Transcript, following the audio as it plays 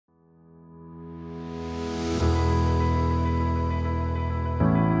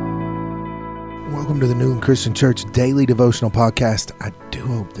Welcome to the Newland Christian Church Daily Devotional Podcast. I do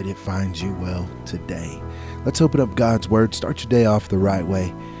hope that it finds you well today. Let's open up God's Word. Start your day off the right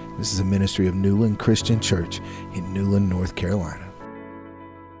way. This is a ministry of Newland Christian Church in Newland, North Carolina.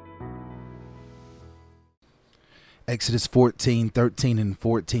 Exodus 14:13 and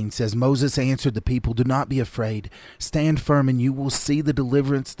 14 says, Moses answered the people, "Do not be afraid. Stand firm and you will see the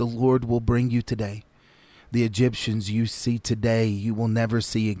deliverance the Lord will bring you today. The Egyptians you see today, you will never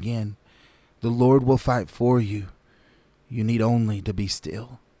see again. The Lord will fight for you. You need only to be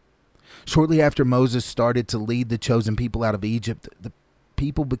still." Shortly after Moses started to lead the chosen people out of Egypt, the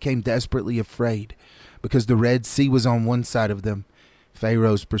people became desperately afraid because the Red Sea was on one side of them,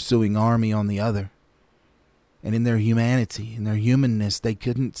 Pharaoh's pursuing army on the other. And in their humanity, in their humanness, they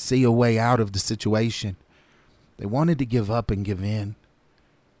couldn't see a way out of the situation. They wanted to give up and give in.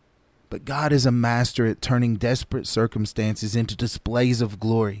 But God is a master at turning desperate circumstances into displays of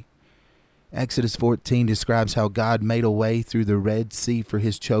glory. Exodus 14 describes how God made a way through the Red Sea for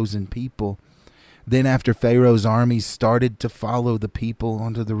his chosen people. Then after Pharaoh's armies started to follow the people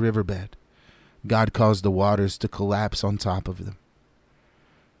onto the riverbed, God caused the waters to collapse on top of them.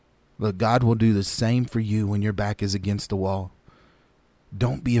 Look, God will do the same for you when your back is against the wall.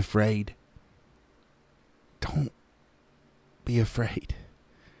 Don't be afraid. Don't be afraid.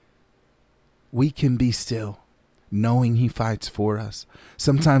 We can be still, knowing he fights for us.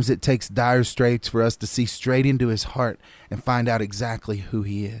 Sometimes it takes dire straits for us to see straight into his heart and find out exactly who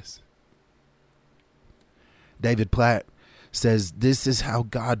he is. David Platt says this is how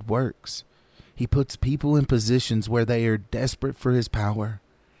God works. He puts people in positions where they are desperate for his power,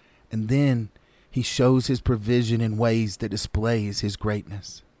 and then he shows his provision in ways that displays his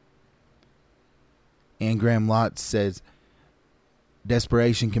greatness. Anne Graham Lotz says,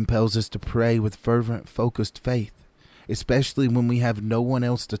 desperation compels us to pray with fervent, focused faith, especially when we have no one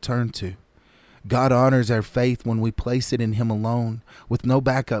else to turn to. God honors our faith when we place it in him alone, with no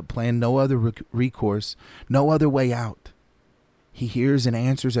backup plan, no other recourse, no other way out. He hears and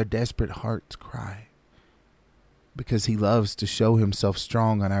answers our desperate heart's cry because he loves to show himself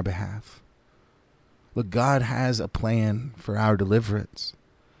strong on our behalf. Look, God has a plan for our deliverance.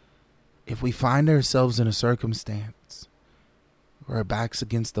 If we find ourselves in a circumstance where our back's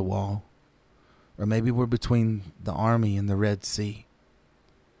against the wall, or maybe we're between the army and the Red Sea,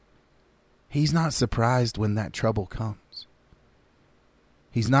 he's not surprised when that trouble comes.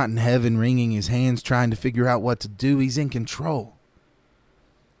 He's not in heaven wringing his hands trying to figure out what to do. He's in control.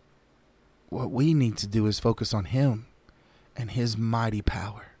 What we need to do is focus on him and his mighty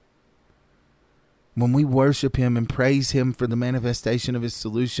power. When we worship him and praise him for the manifestation of his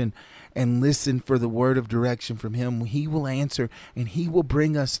solution and listen for the word of direction from him, he will answer and he will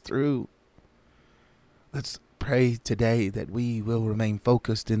bring us through. Let's pray today that we will remain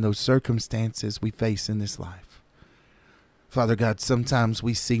focused in those circumstances we face in this life. Father God, sometimes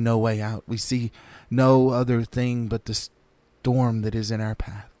we see no way out. We see no other thing but the storm that is in our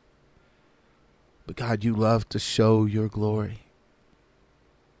path. But God, you love to show your glory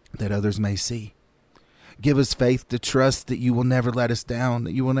that others may see. Give us faith to trust that you will never let us down,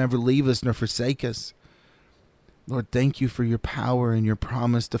 that you will never leave us nor forsake us. Lord, thank you for your power and your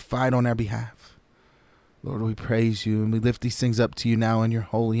promise to fight on our behalf. Lord, we praise you and we lift these things up to you now in your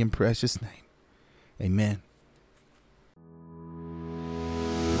holy and precious name. Amen.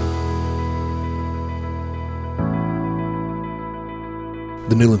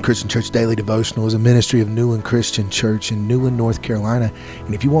 The Newland Christian Church Daily Devotional is a ministry of Newland Christian Church in Newland, North Carolina.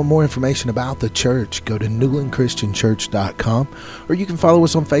 And if you want more information about the church, go to newlandchristianchurch.com, or you can follow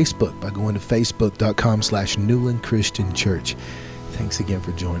us on Facebook by going to facebook.com/Newland Christian Church. Thanks again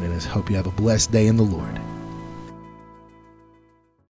for joining us. Hope you have a blessed day in the Lord.